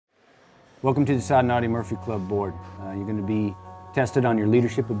Welcome to the Audie Murphy Club board. You're going to be tested on your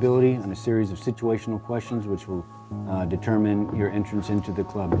leadership ability on a series of situational questions which will determine your entrance into the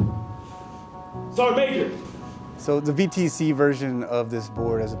club. Sergeant Major! So the VTC version of this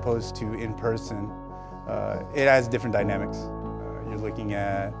board, as opposed to in person, it has different dynamics. You're looking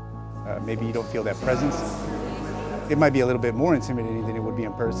at, maybe you don't feel that presence. It might be a little bit more intimidating than it would be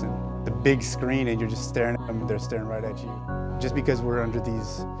in person. The big screen and you're just staring at them, they're staring right at you. Just because we're under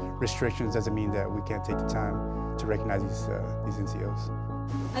these restrictions doesn't mean that we can't take the time to recognize these NCOs.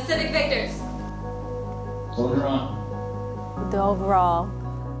 Acidic victors. Soldier on. The overall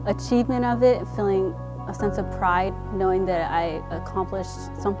achievement of it, feeling a sense of pride, knowing that I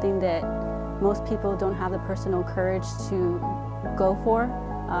accomplished something that most people don't have the personal courage to go for,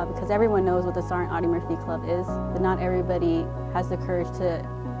 because everyone knows what the Sergeant Audie Murphy Club is, but not everybody has the courage to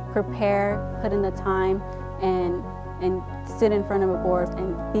prepare, put in the time, and sit in front of a board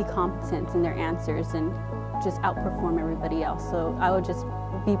and be competent in their answers and just outperform everybody else. So I would just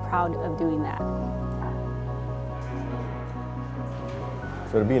be proud of doing that.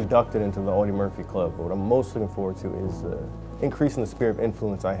 So to be inducted into the Audie Murphy Club, what I'm most looking forward to is increasing the sphere of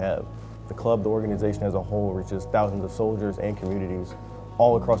influence I have. The club, the organization as a whole, reaches thousands of soldiers and communities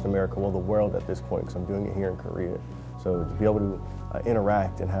all across America, well, the world at this point, because I'm doing it here in Korea. So to be able to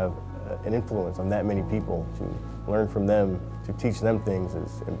interact and have an influence on that many people, to learn from them, to teach them things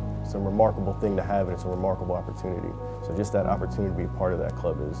is it's a remarkable thing to have, and it's a remarkable opportunity. So just that opportunity to be part of that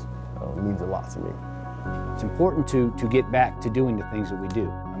club means a lot to me. It's important to get back to doing the things that we do.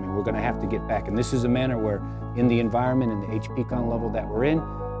 I mean, we're going to have to get back, and this is a manner where in the environment and the HPCon level that we're in,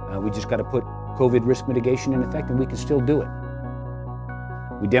 we just got to put COVID risk mitigation in effect, and we can still do it.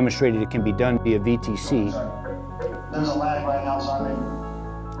 We demonstrated it can be done via VTC. There's a lag right now, Sergeant.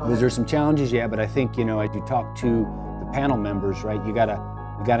 Was there some challenges? Yeah, but I think, you know, as you talk to the panel members, right, you gotta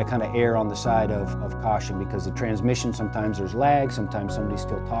kind of err on the side of caution, because the transmission, sometimes there's lag, sometimes somebody's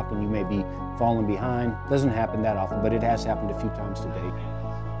still talking, you may be falling behind. Doesn't happen that often, but it has happened a few times today.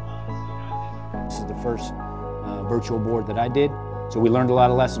 This is the first virtual board that I did, so we learned a lot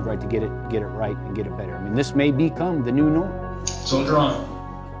of lessons, right, to get it right and get it better. I mean, this may become the new norm. Soldier on.